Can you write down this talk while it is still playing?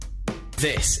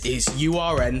This is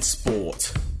URN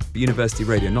Sport. University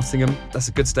Radio Nottingham, that's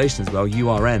a good station as well,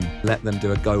 URN. Let them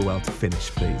do a go well to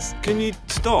finish, please. Can you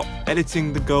stop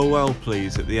editing the go well,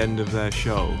 please, at the end of their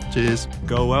show? Cheers.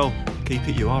 Go well. Keep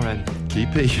it URN.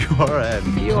 Keep it URN.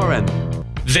 URN.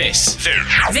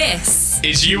 This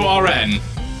is URN.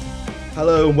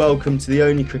 Hello and welcome to the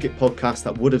only cricket podcast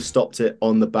that would have stopped it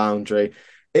on the boundary.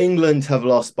 England have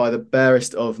lost by the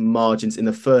barest of margins in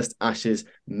the first Ashes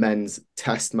men's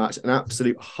test match. An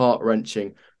absolute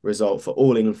heart-wrenching result for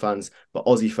all England fans, but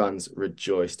Aussie fans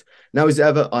rejoiced. Now as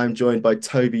ever, I'm joined by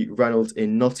Toby Reynolds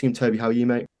in Nottingham. Toby, how are you,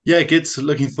 mate? Yeah, good. So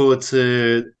looking forward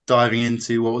to diving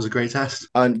into what was a great test.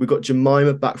 And we've got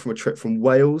Jemima back from a trip from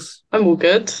Wales. I'm all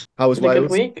good. How was Wales? A good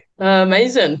week.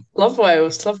 Amazing. Love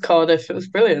Wales. Love Cardiff. It was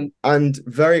brilliant. And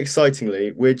very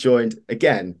excitingly, we're joined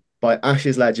again by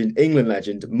Ashes legend, England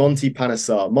legend, Monty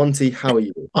Panesar. Monty, how are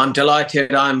you? I'm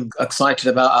delighted. I'm excited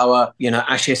about our,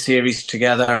 Ashes series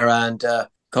together. And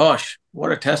gosh,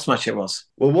 what a test match it was.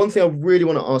 Well, one thing I really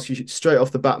want to ask you straight off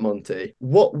the bat, Monty,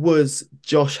 what was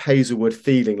Josh Hazlewood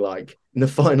feeling like in the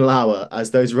final hour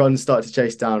as those runs started to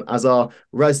chase down as our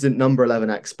resident number 11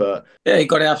 expert? Yeah, he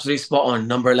got it absolutely spot on,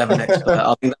 number 11 expert.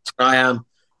 I think that's where I am.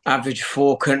 Average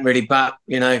 4, couldn't really bat,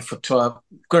 couldn't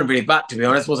really bat, to be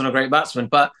honest, wasn't a great batsman,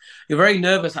 but you're very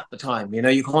nervous at the time,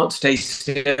 you can't stay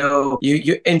still.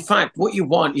 In fact, what you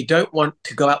don't want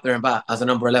to go out there and bat as a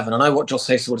number 11. I know what Josh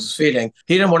Hazlewood was feeling.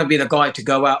 He didn't want to be the guy to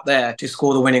go out there to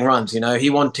score the winning runs, he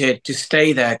wanted to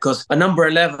stay there because a number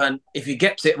 11, if he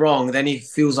gets it wrong, then he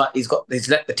feels like he's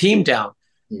let the team down.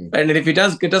 And if he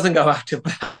doesn't go out to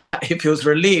bat, he feels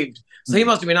relieved. So he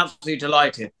must have been absolutely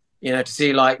delighted. To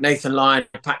see like Nathan Lyon,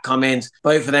 Pat Cummins,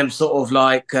 both of them sort of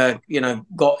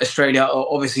got Australia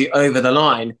obviously over the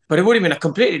line. But it would have been a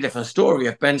completely different story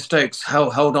if Ben Stokes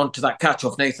held on to that catch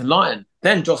off Nathan Lyon.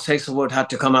 Then Josh Hazlewood had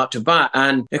to come out to bat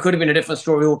and it could have been a different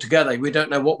story altogether. We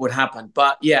don't know what would happen.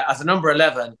 But yeah, as a number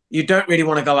 11, you don't really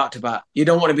want to go out to bat. You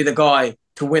don't want to be the guy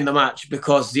to win the match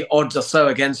because the odds are so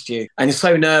against you and you're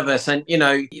so nervous. And,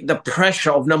 the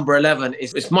pressure of number 11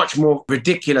 is much more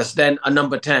ridiculous than a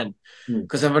number 10.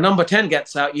 Because if a number 10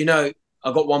 gets out,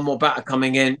 I've got one more batter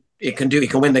coming in. He can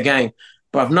win the game.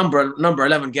 But if number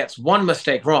 11 gets one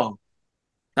mistake wrong,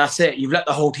 that's it. You've let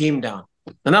the whole team down.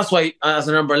 And that's why, as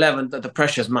a number 11, the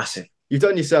pressure's massive. You've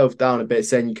done yourself down a bit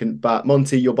saying you can bat.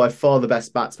 Monty, you're by far the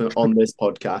best batsman on this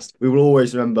podcast. We will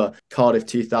always remember Cardiff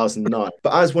 2009.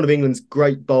 But as one of England's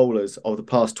great bowlers of the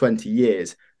past 20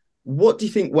 years, what do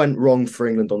you think went wrong for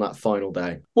England on that final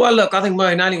day? Well, look, I think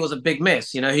Moeen Ali was a big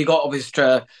miss. He got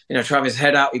obviously, Travis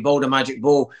head out. He bowled a magic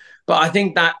ball. But I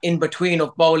think that in between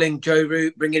of bowling, Joe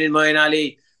Root, bringing in Moeen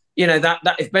Ali,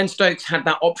 that if Ben Stokes had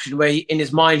that option where in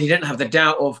his mind, he didn't have the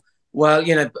doubt of,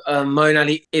 Moeen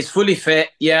Ali is fully fit.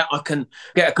 Yeah, I can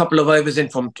get a couple of overs in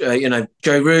from,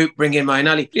 Joe Root, bring in Moeen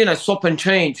Ali, swap and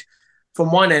change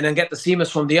from one end and get the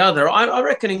seamers from the other. I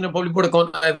reckon England probably would have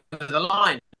gone over the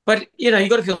line. But, you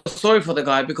got to feel sorry for the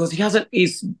guy because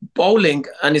his bowling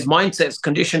and his mindset's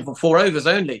conditioned for 4 overs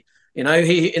only.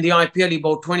 He in the IPL, he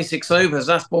bowled 26 overs.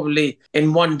 That's probably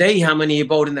in one day how many he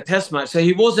bowled in the test match. So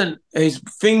he wasn't, his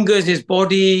fingers, his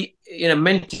body,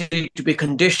 mentally to be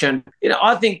conditioned.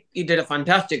 I think he did a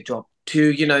fantastic job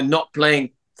to, not playing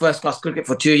first-class cricket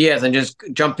for 2 years and just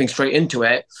jumping straight into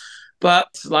it. But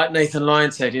like Nathan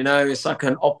Lyon said, it's like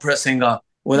an opera singer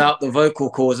without the vocal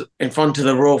cords in front of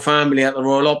the royal family at the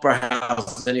Royal Opera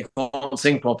House and you can't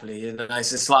sing properly.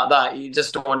 It's just like that. You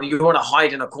just don't want to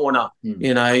hide in a corner,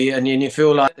 and you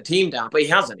feel like the team down. But he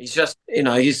hasn't. He's just,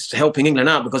 he's helping England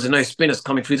out because there's no spinners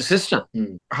coming through the system.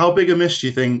 How big a miss do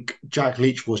you think Jack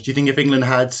Leach was? Do you think if England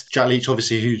had Jack Leach,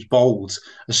 obviously, who's bowled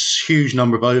a huge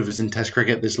number of overs in Test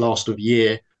cricket this last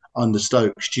year, under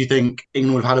Stokes, do you think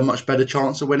England would have had a much better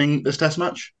chance of winning this test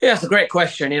match? Yeah, it's a great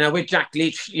question. With Jack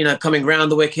Leach, coming round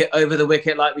the wicket, over the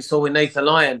wicket, like we saw with Nathan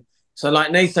Lyon. So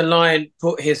like Nathan Lyon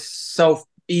put his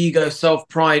self-ego,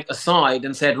 self-pride aside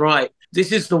and said, right,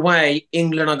 this is the way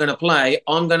England are going to play.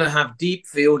 I'm going to have deep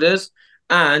fielders.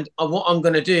 And what I'm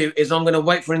going to do is I'm going to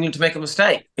wait for England to make a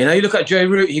mistake. You look at Joe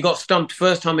Root, he got stumped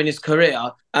first time in his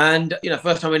career and,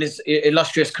 first time in his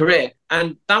illustrious career.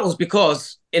 And that was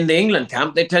because in the England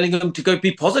camp, they're telling him to go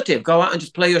be positive, go out and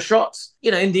just play your shots.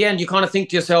 In the end, you kind of think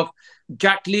to yourself,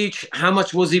 Jack Leach, how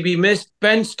much was he be missed?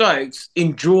 Ben Stokes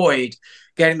enjoyed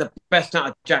getting the best out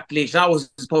of Jack Leach. That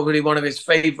was probably one of his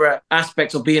favourite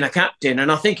aspects of being a captain. And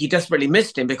I think he desperately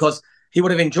missed him because he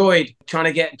would have enjoyed trying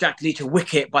to get Jack Leach a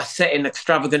wicket by setting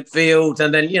extravagant fields.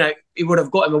 And then, he would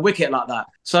have got him a wicket like that.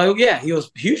 So, yeah, he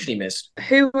was hugely missed.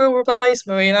 Who will replace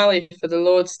Moeen Ali for the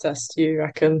Lord's Test, do you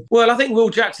reckon? Well, I think Will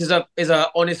Jacks is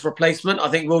a honest replacement. I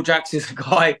think Will Jacks is a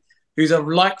guy who's a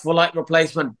like-for-like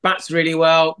replacement, bats really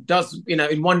well, does,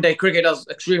 in one-day cricket, does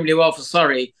extremely well for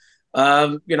Surrey.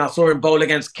 I saw him bowl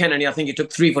against Kent, and I think he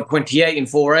took 3 for 28 in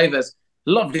 4 overs.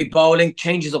 Lovely bowling,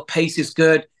 changes of pace is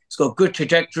good. It's got a good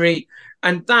trajectory.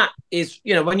 And that is,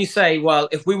 when you say, well,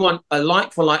 if we want a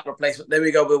like-for-like replacement, there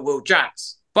we go with Will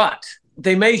Jacks. But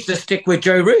they may just stick with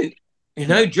Joe Root.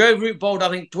 Joe Root bowled, I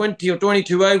think, 20 or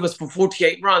 22 overs for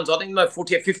 48 runs. I think,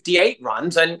 58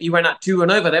 runs, and he went at 2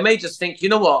 and over. They may just think, you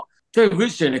know what, Joe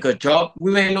Root's doing a good job.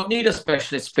 We may not need a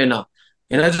specialist spinner.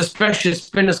 The specialist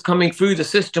spinners coming through the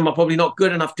system are probably not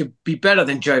good enough to be better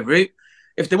than Joe Root.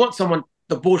 If they want someone,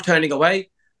 the ball turning away,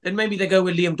 then maybe they go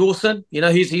with Liam Dawson.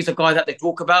 He's a guy that they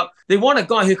talk about. They want a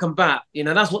guy who can bat.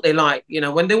 That's what they like.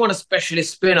 When they want a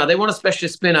specialist spinner, they want a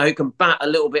specialist spinner who can bat a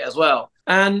little bit as well.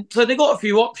 And so they got a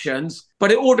few options,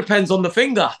 but it all depends on the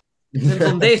finger. It depends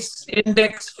on this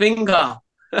index finger.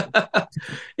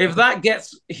 If that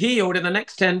gets healed in the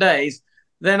next 10 days,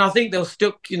 then I think they'll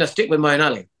stick with Moeen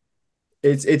Ali.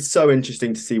 It's so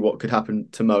interesting to see what could happen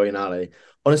to Moeen Ali.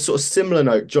 On a sort of similar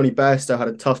note, Johnny Bairstow had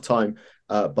a tough time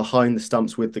behind the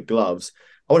stumps with the gloves.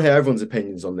 I want to hear everyone's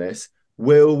opinions on this.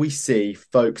 Will we see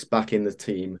folks back in the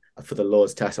team for the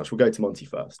Lord's Test match? We'll go to Monty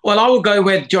first. Well, I will go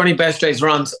with Johnny Bairstow's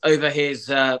runs over his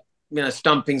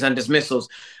stumpings and dismissals.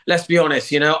 Let's be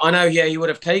honest, I know, he would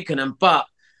have taken them, but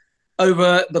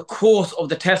over the course of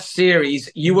the Test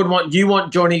series, you want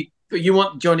Johnny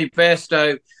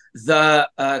Bairstow,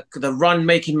 the run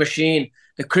making machine,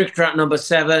 the cricketer at number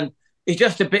 7. He's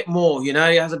just a bit more, he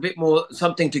has a bit more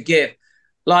something to give.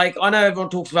 Like, I know everyone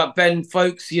talks about Ben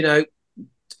Foakes,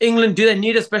 England, do they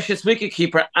need a specialist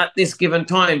wicketkeeper at this given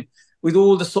time with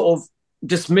all the sort of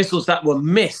dismissals that were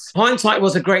missed? Hindsight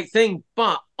was a great thing,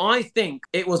 but I think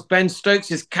it was Ben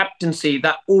Stokes' captaincy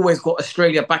that always got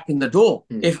Australia back in the door.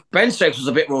 If Ben Stokes was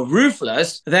a bit more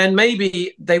ruthless, then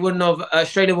maybe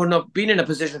Australia wouldn't have been in a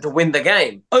position to win the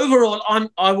game. Overall,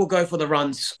 I will go for the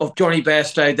runs of Johnny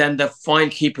Bairstow than the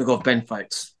fine keeping of Ben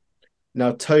Foakes.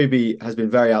 Now, Toby has been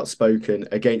very outspoken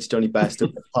against Johnny Bairstow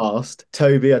in the past.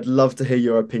 Toby, I'd love to hear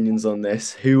your opinions on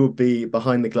this. Who will be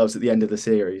behind the gloves at the end of the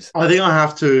series? I think I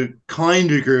have to kind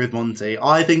of agree with Monty.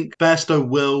 I think Bairstow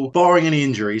will, barring any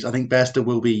injuries, I think Bairstow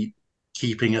will be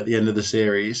keeping at the end of the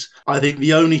series. I think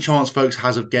the only chance folks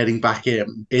has of getting back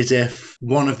in is if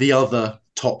one of the other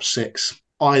top 6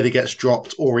 either gets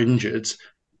dropped or injured,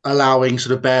 allowing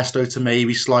sort of Bairstow to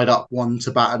maybe slide up one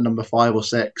to bat at number 5 or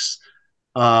 6.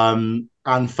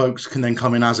 And folks can then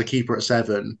come in as a keeper at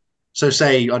 7. So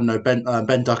say, I don't know,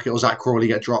 Ben Duckett or Zach Crawley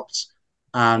get dropped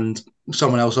and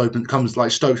someone else comes,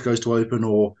 like Stokes goes to open,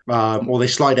 or they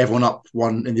slide everyone up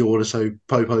one in the order, so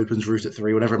Pope opens, Root at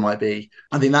 3, whatever it might be.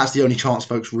 I think that's the only chance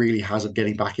folks really has of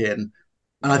getting back in.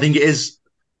 And I think it is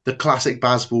the classic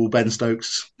Bazball, Ben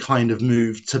Stokes kind of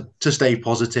move to stay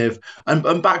positive and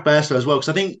back Bairstow as well, because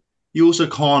I think you also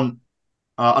can't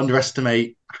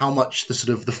underestimate how much the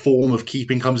form of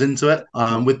keeping comes into it.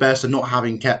 With Bairstow not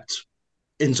having kept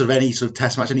in sort of any sort of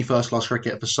Test match, any first class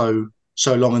cricket for so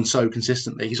long and so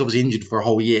consistently. He's obviously injured for a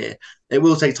whole year. It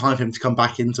will take time for him to come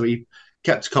back into it. He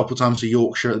kept a couple of times to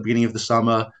Yorkshire at the beginning of the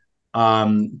summer.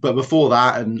 But before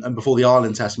that and before the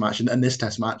Ireland Test match and this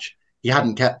Test match, he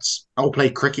hadn't kept or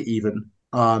played cricket even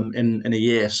in a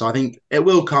year. So I think it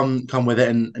will come with it,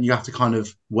 and you have to kind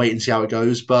of wait and see how it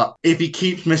goes. But if he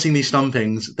keeps missing these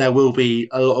stumpings, there will be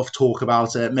a lot of talk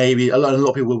about it. Maybe a lot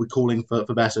of people will be calling for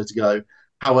Bairstow to go.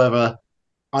 However,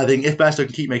 I think if Bairstow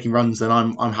can keep making runs, then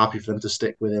I'm happy for them to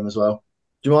stick with him as well.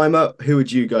 Jemima, who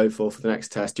would you go for the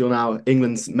next Test? You're now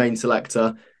England's main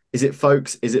selector. Is it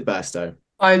Foakes? Is it Bairstow?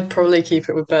 I'd probably keep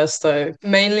it with Bairstow,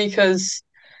 mainly because,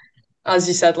 as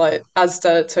you said, as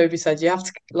Toby said, you have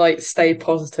to stay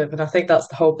positive, and I think that's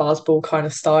the whole Bazball kind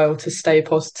of style, to stay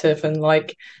positive and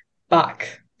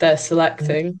back their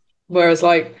selecting. Whereas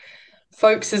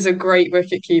Foakes is a great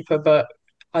wicket keeper, but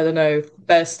I don't know,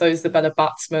 Bairstow's the better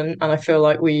batsman, and I feel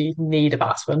like we need a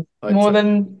batsman more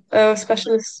than a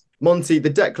specialist. Monty, the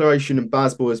declaration in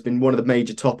Bazball has been one of the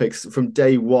major topics from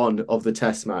day one of the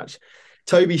Test match.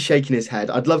 Toby's shaking his head.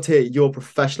 I'd love to hear your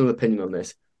professional opinion on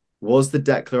this. Was the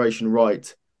declaration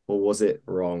right, or was it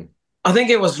wrong? I think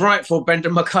it was right for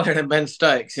Brendan McCullum and Ben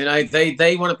Stokes.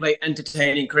 They want to play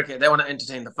entertaining cricket. They want to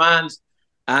entertain the fans,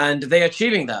 and they're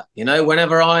achieving that.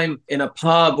 Whenever I'm in a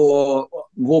pub or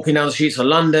walking down the streets of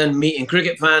London, meeting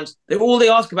cricket fans, all they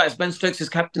ask about is Ben Stokes'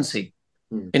 captaincy.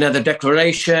 The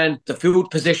declaration, the field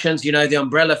positions, the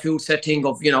umbrella field setting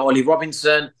of, Ollie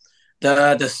Robinson,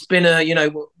 the spinner,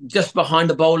 just behind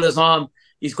the bowler's arm.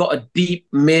 He's got a deep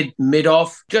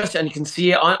mid-off, and you can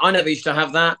see it. I never used to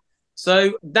have that.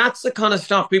 So that's the kind of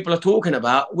stuff people are talking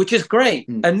about, which is great.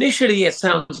 Initially, it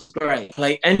sounds great.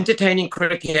 Play entertaining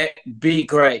cricket, be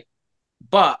great.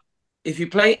 But if you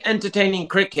play entertaining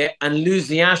cricket and lose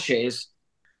the Ashes,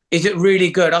 is it really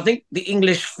good? I think the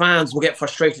English fans will get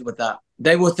frustrated with that.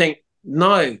 They will think,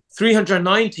 no,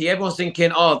 390, everyone's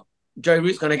thinking, oh, Joe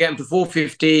Root's going to get him to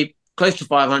 450, close to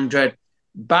 500,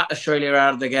 bat Australia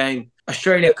out of the game.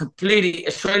 Australia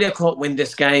can't win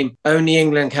this game. Only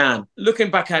England can. Looking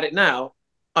back at it now,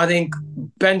 I think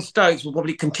Ben Stokes will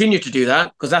probably continue to do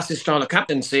that because that's his style of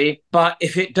captaincy. But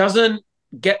if it doesn't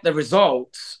get the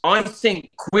results, I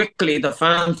think quickly the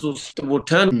fans will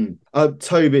turn.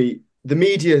 Toby, the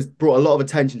media has brought a lot of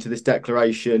attention to this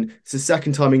declaration. It's the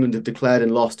second time England have declared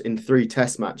and lost in 3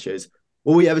 test matches.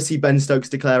 Will we ever see Ben Stokes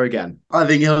declare again? I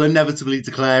think he'll inevitably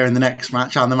declare in the next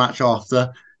match and the match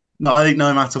after. No, I think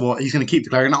no matter what, he's going to keep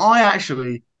declaring.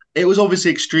 It was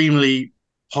obviously extremely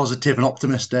positive and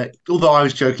optimistic, although I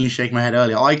was jokingly shaking my head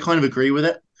earlier. I kind of agree with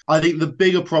it. I think the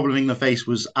bigger problem England faced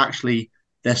was actually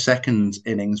their second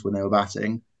innings when they were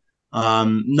batting.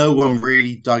 No one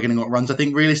really dug in and got runs. I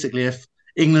think realistically, if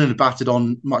England had batted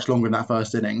on much longer in that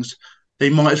first innings, they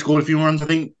might have scored a few more runs. I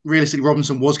think realistically,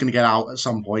 Robinson was going to get out at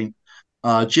some point.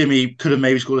 Jimmy could have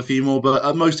maybe scored a few more, but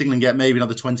at most England get maybe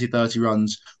another 20, 30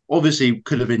 duns. Obviously,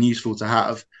 could have been useful to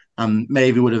have, and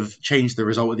maybe would have changed the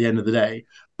result at the end of the day.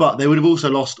 But they would have also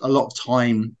lost a lot of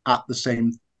time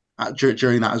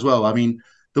during that as well. I mean,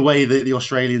 the way that the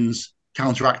Australians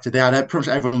counteracted, they had pretty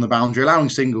much everyone on the boundary, allowing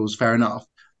singles, fair enough.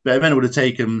 But it meant it would have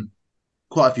taken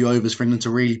quite a few overs for England to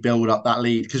really build up that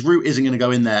lead, because Root isn't going to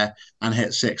go in there and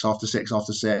hit 6 after 6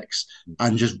 after 6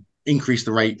 and just increase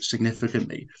the rate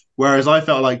significantly. Whereas I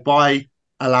felt like by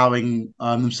allowing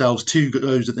themselves 2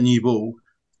 goes at the new ball,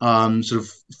 sort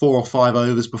of 4 or 5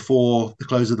 overs before the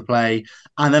close of the play,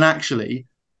 and then actually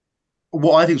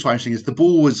what I think is quite interesting is the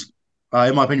ball was,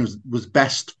 in my opinion, was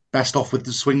best off with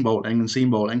the swing bowling and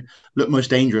seam bowling, looked most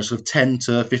dangerous, sort of 10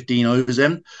 to 15 overs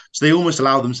in. So they almost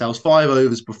allowed themselves 5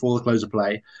 overs before the close of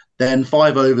play, then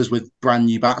 5 overs with brand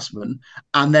new batsmen,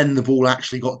 and then the ball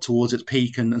actually got towards its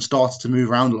peak and started to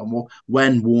move around a lot more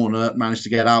when Warner managed to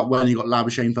get out, when he got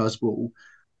Labuschagne first ball.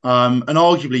 And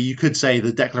arguably, you could say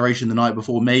the declaration the night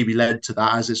before maybe led to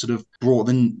that, as it sort of brought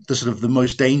the sort of the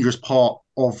most dangerous part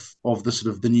of the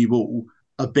sort of the new ball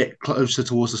a bit closer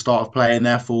towards the start of play, and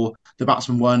therefore the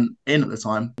batsmen weren't in at the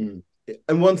time.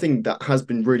 And one thing that has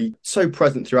been really so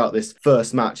present throughout this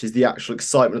first match is the actual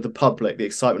excitement of the public, the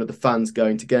excitement of the fans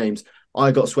going to games.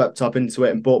 I got swept up into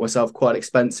it and bought myself quite an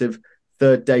expensive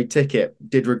third-day ticket.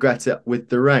 Did regret it with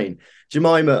the rain.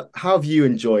 Jemima, how have you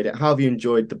enjoyed it? How have you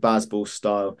enjoyed the Bazball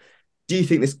style? Do you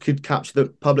think this could capture the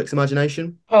public's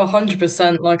imagination? Oh,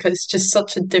 100%. Like, it's just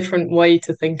such a different way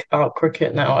to think about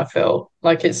cricket now, I feel.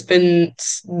 Like, it's been,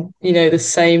 the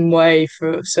same way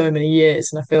for so many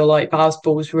years. And I feel like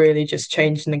Bazball's really just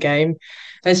changing the game.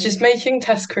 And it's just making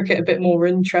Test cricket a bit more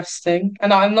interesting.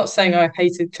 And I'm not saying I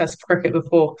hated Test cricket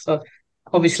before, because I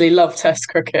obviously love Test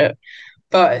cricket.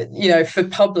 But, for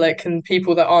public and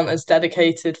people that aren't as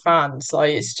dedicated fans,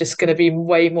 like, it's just going to be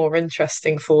way more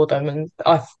interesting for them. And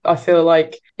I feel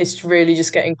like it's really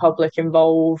just getting public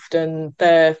involved. And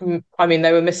they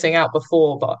were missing out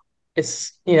before, but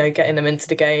it's, getting them into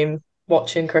the game,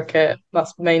 watching cricket.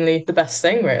 That's mainly the best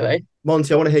thing, really.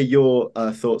 Monty, I want to hear your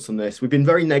thoughts on this. We've been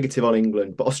very negative on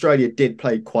England, but Australia did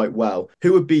play quite well.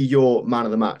 Who would be your man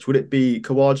of the match? Would it be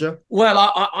Khawaja? Well,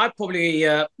 I probably,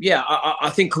 I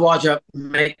think Khawaja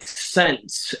makes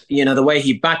sense, the way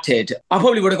he batted. I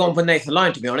probably would have gone for Nathan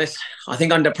Lyon, to be honest. I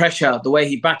think under pressure, the way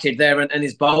he batted there and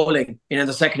his bowling,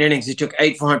 the second innings, he took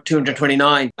 8 for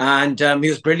 229 and he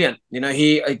was brilliant.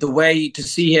 The way to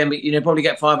see him, probably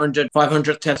get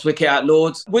 500 test wicket at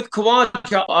Lords. With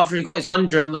Khawaja, after he got his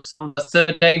 100, the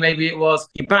third day maybe it was,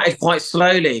 he batted quite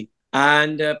slowly,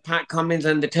 and Pat Cummins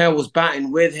and the tail was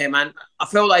batting with him, and I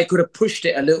felt like he could have pushed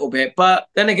it a little bit. But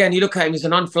then again, you look at him, he's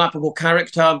an unflappable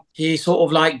character. He sort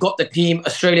of like got the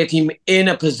Australia team in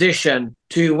a position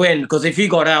to win, because if he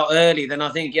got out early, then I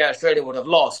think Australia would have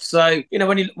lost. So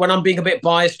when I'm being a bit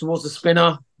biased towards the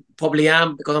spinner, probably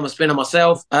am, because I'm a spinner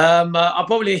myself. I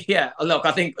probably, look,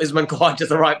 I think Usman Khawaja is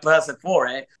the right person for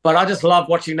it. But I just love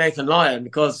watching Nathan Lyon,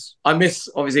 because I miss,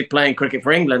 obviously, playing cricket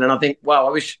for England. And I think, wow, I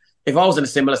wish if I was in a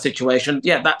similar situation,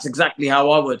 that's exactly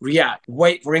how I would react.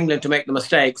 Wait for England to make the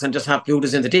mistakes and just have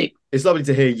fielders in the deep. It's lovely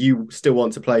to hear you still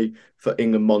want to play for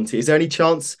England, Monty. Is there any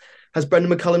chance, has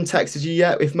Brendan McCullum texted you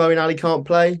yet? If Moeen Ali can't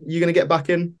play, are you going to get back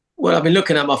in? Well, I've been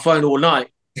looking at my phone all night.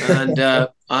 And I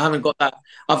haven't got that.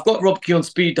 I've got Rob Q on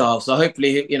speed dial, so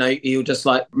hopefully, he'll just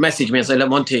like message me and say, "Look,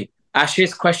 Monty,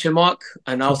 Ashes ?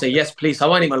 And I'll say, "Yes, please." I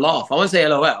won't even laugh. I won't say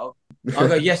LOL. I'll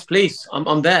go, yes, please.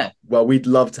 I'm there. Well, we'd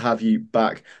love to have you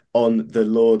back on the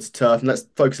Lord's turf. And let's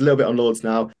focus a little bit on Lord's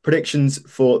now. Predictions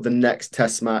for the next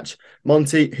test match.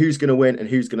 Monty, who's going to win and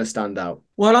who's going to stand out?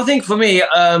 Well, I think for me,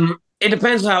 it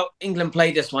depends how England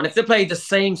play this one. If they play the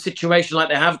same situation like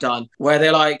they have done, where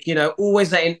they're like,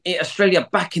 always letting Australia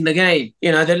back in the game.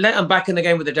 They let them back in the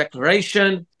game with the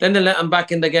declaration. Then they let them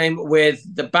back in the game with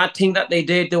the batting that they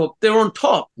did. They were on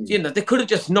top. They could have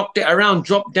just knocked it around,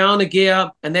 dropped down a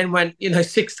gear, and then went,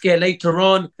 sixth gear later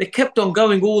on. They kept on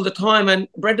going all the time. And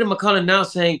Brendan McCullum now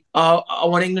saying, I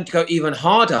want England to go even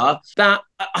harder. That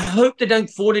I hope they don't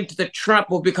fall into the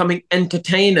trap of becoming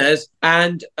entertainers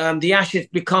and the Ashes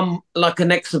become like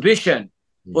an exhibition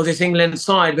for this England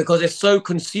side, because they're so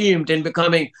consumed in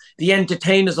becoming the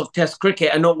entertainers of Test cricket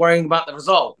and not worrying about the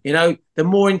result. They're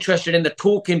more interested in the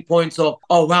talking points of,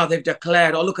 oh, wow, they've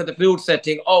declared. Oh, look at the field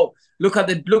setting. Oh, look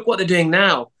what they're doing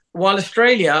now. While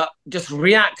Australia just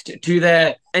react to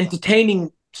their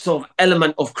entertaining sort of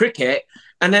element of cricket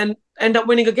and then end up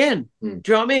winning again. Do you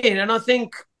know what I mean? And I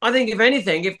think if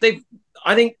anything,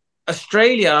 I think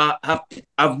Australia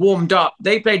have warmed up.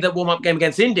 They played the warm-up game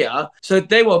against India, so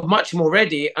they were much more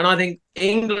ready. And I think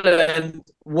England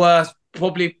were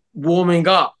probably warming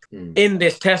up in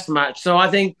this test match. So I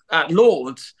think at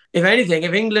Lord's, if anything,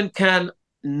 if England can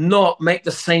not make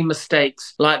the same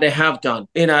mistakes like they have done,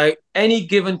 any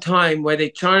given time where they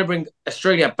try to bring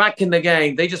Australia back in the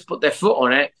game, they just put their foot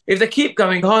on it. If they keep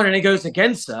going hard and it goes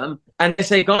against them and they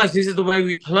say, guys, this is the way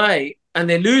we play, and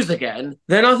they lose again,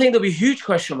 then I think there'll be huge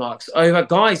question marks over,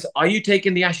 guys, are you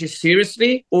taking the Ashes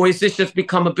seriously? Or is this just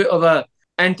become a bit of a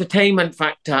entertainment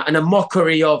factor and a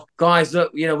mockery of, guys,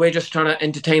 look, we're just trying to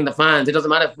entertain the fans. It doesn't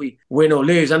matter if we win or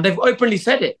lose. And they've openly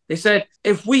said it. They said,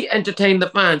 if we entertain the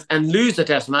fans and lose the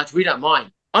test match, we don't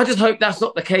mind. I just hope that's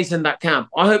not the case in that camp.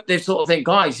 I hope they sort of think,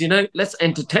 guys, let's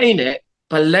entertain it,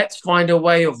 but let's find a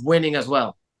way of winning as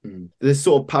well. There's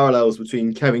sort of parallels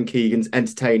between Kevin Keegan's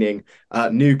entertaining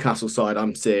Newcastle side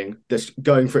I'm seeing, just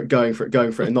going for it,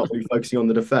 and not really focusing on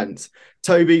the defence.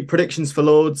 Toby, predictions for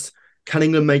Lords. Can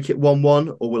England make it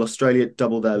 1-1 or will Australia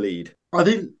double their lead? I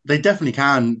think they definitely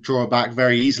can draw it back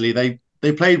very easily.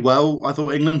 They played well, I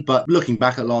thought, England, but looking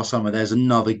back at last summer, there's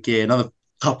another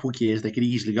couple gears they could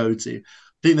easily go to. I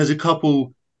think there's a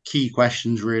couple key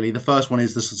questions, really. The first one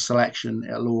is the selection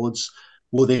at Lords.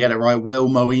 Will they get it right? Will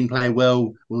Moeen play?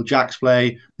 Will Jacks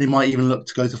play? They might even look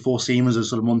to go to four seamers, as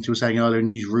sort of Monty was saying earlier,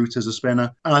 and use Root as a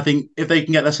spinner. And I think if they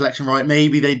can get their selection right,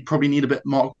 maybe they'd probably need a bit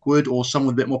Mark Wood or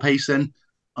someone with a bit more pace in.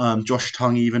 Josh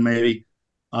Tongue even maybe.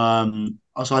 So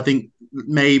I think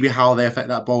maybe how they affect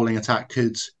that bowling attack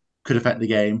could affect the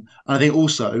game. And I think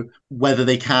also whether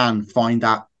they can find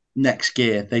that next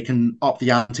gear, they can up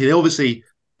the ante. They obviously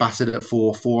batted at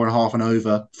 4.5 and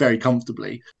over very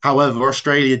comfortably. However,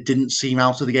 Australia didn't seem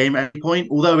out of the game at any point.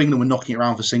 Although England were knocking it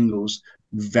around for singles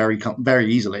very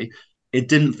easily,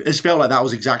 it felt like that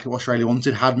was exactly what Australia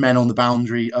wanted. Had men on the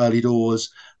boundary early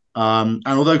doors. And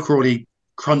although Crawley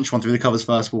crunched one through the covers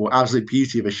first ball, absolute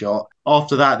beauty of a shot.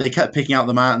 After that, they kept picking out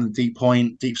the mat and the deep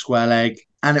point, deep square leg.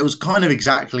 And it was kind of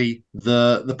exactly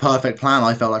the perfect plan,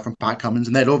 I felt like, from Pat Cummins.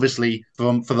 And they'd obviously,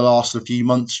 for the last few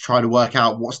months, try to work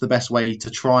out what's the best way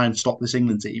to try and stop this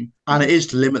England team. And it is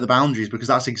to limit the boundaries, because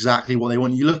that's exactly what they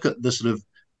want. You look at the sort of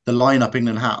the lineup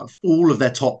England have, all of their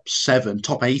top 7,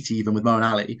 top 8 even with Mo and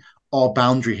Ali, are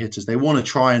boundary hitters. They want to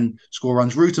try and score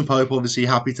runs. Root and Pope, obviously,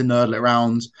 happy to nerdle it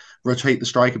around, rotate the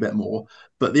strike a bit more.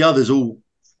 But the others, all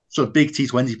sort of big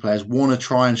T20 players, want to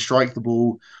try and strike the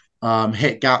ball,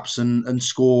 hit gaps and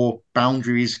score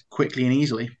boundaries quickly and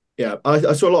easily. Yeah,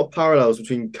 I saw a lot of parallels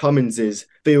between Cummins's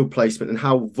field placement and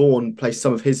how Vaughan placed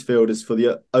some of his fielders for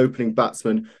the opening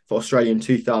batsman for Australia in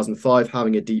 2005,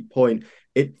 having a deep point.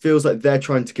 It feels like they're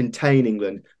trying to contain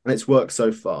England, and it's worked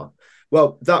so far.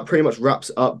 Well, that pretty much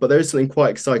wraps up, but there is something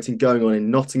quite exciting going on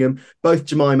in Nottingham. Both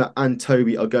Jemima and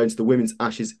Toby are going to the Women's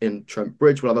Ashes in Trent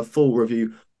Bridge. We'll have a full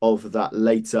review of that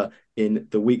later in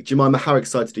the week. Jemima, how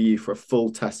excited are you for a full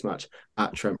test match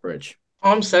at Trent Bridge?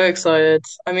 I'm so excited.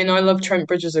 I mean, I love Trent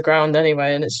Bridge as a ground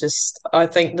anyway, and it's just, I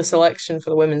think the selection for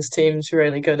the women's team is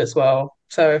really good as well.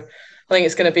 So I think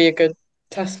it's going to be a good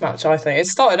test match, I think. It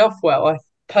started off well. I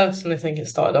personally think it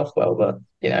started off well, but,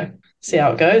 see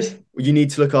how it goes. You need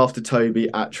to look after Toby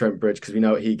at Trent Bridge, because we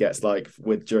know what he gets like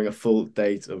during a full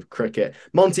day of cricket.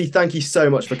 Monty, thank you so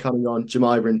much for coming on.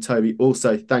 Jemima and Toby,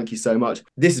 also, thank you so much.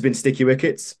 This has been Sticky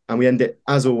Wickets, and we end it,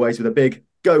 as always, with a big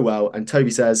go well. And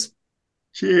Toby says,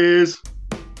 cheers.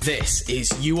 This is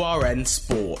URN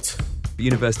Sport.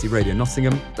 University Radio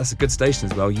Nottingham, that's a good station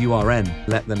as well, URN.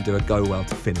 Let them do a go well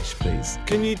to finish, please.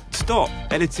 Can you stop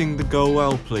editing the go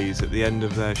well, please, at the end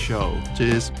of their show?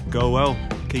 Cheers. Go well.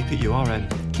 Keep it URN.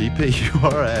 Keep it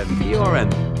URN. URN.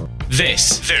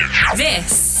 This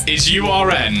This is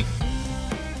URN.